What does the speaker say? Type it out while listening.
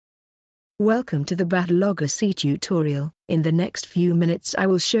Welcome to the BATLOGGER C tutorial. In the next few minutes I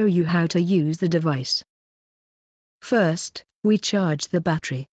will show you how to use the device. First, we charge the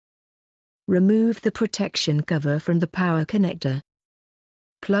battery. Remove the protection cover from the power connector.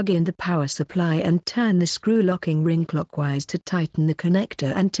 Plug in the power supply and turn the screw locking ring clockwise to tighten the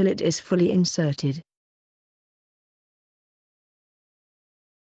connector until it is fully inserted.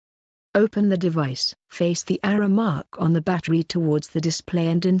 Open the device. Face the arrow mark on the battery towards the display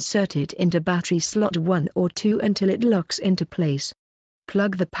and insert it into battery slot 1 or 2 until it locks into place.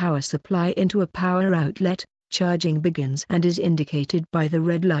 Plug the power supply into a power outlet. Charging begins and is indicated by the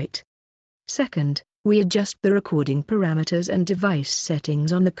red light. Second, we adjust the recording parameters and device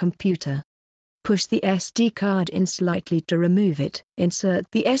settings on the computer. Push the SD card in slightly to remove it. Insert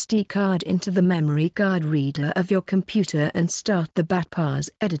the SD card into the memory card reader of your computer and start the BATPARS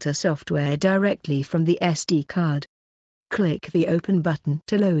editor software directly from the SD card. Click the Open button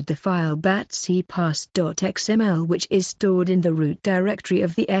to load the file batcpass.xml, which is stored in the root directory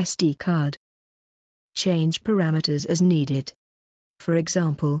of the SD card. Change parameters as needed. For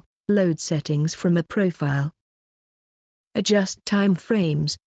example, load settings from a profile. Adjust time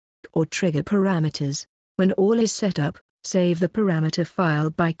frames or trigger parameters. When all is set up, save the parameter file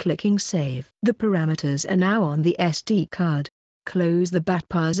by clicking Save. The parameters are now on the SD card. Close the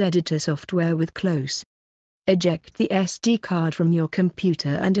BATPARS editor software with Close. Eject the SD card from your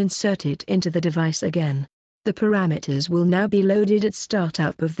computer and insert it into the device again. The parameters will now be loaded at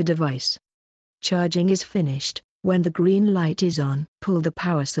startup of the device. Charging is finished. When the green light is on, pull the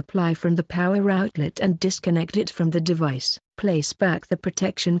power supply from the power outlet and disconnect it from the device. Place back the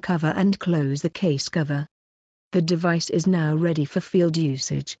protection cover and close the case cover. The device is now ready for field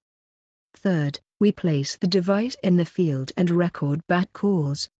usage. Third, we place the device in the field and record BAT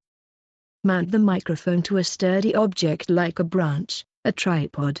calls. Mount the microphone to a sturdy object like a branch, a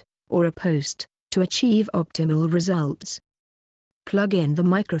tripod, or a post, to achieve optimal results. Plug in the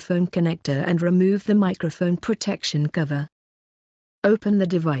microphone connector and remove the microphone protection cover. Open the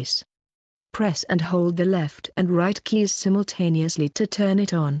device. Press and hold the left and right keys simultaneously to turn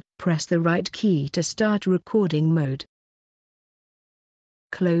it on. Press the right key to start recording mode.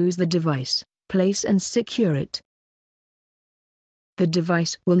 Close the device, place and secure it. The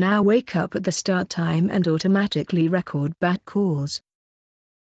device will now wake up at the start time and automatically record BAT calls.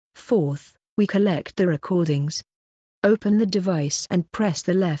 Fourth, we collect the recordings. Open the device and press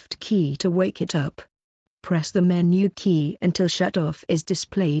the left key to wake it up. Press the menu key until shut off is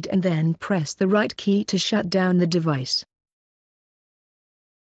displayed and then press the right key to shut down the device.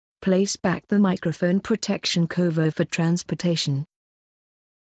 Place back the microphone protection cover for transportation.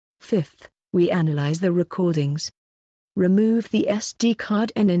 Fifth, we analyze the recordings. Remove the SD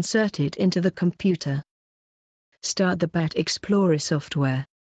card and insert it into the computer. Start the BAT Explorer software.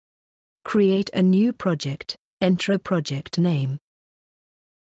 Create a new project. Enter a project name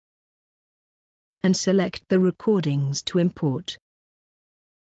and select the recordings to import.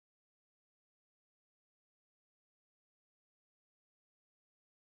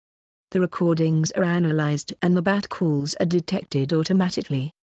 The recordings are analyzed and the BAT calls are detected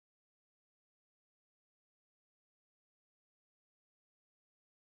automatically.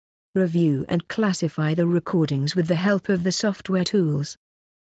 Review and classify the recordings with the help of the software tools.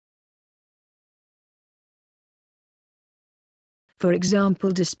 For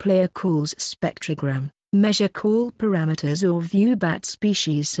example, display a calls spectrogram, measure call parameters or view BAT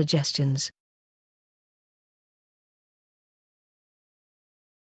species suggestions.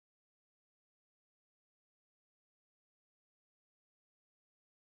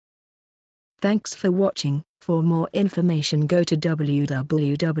 Thanks for watching. For more information go to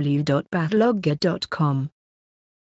www.batlogger.com.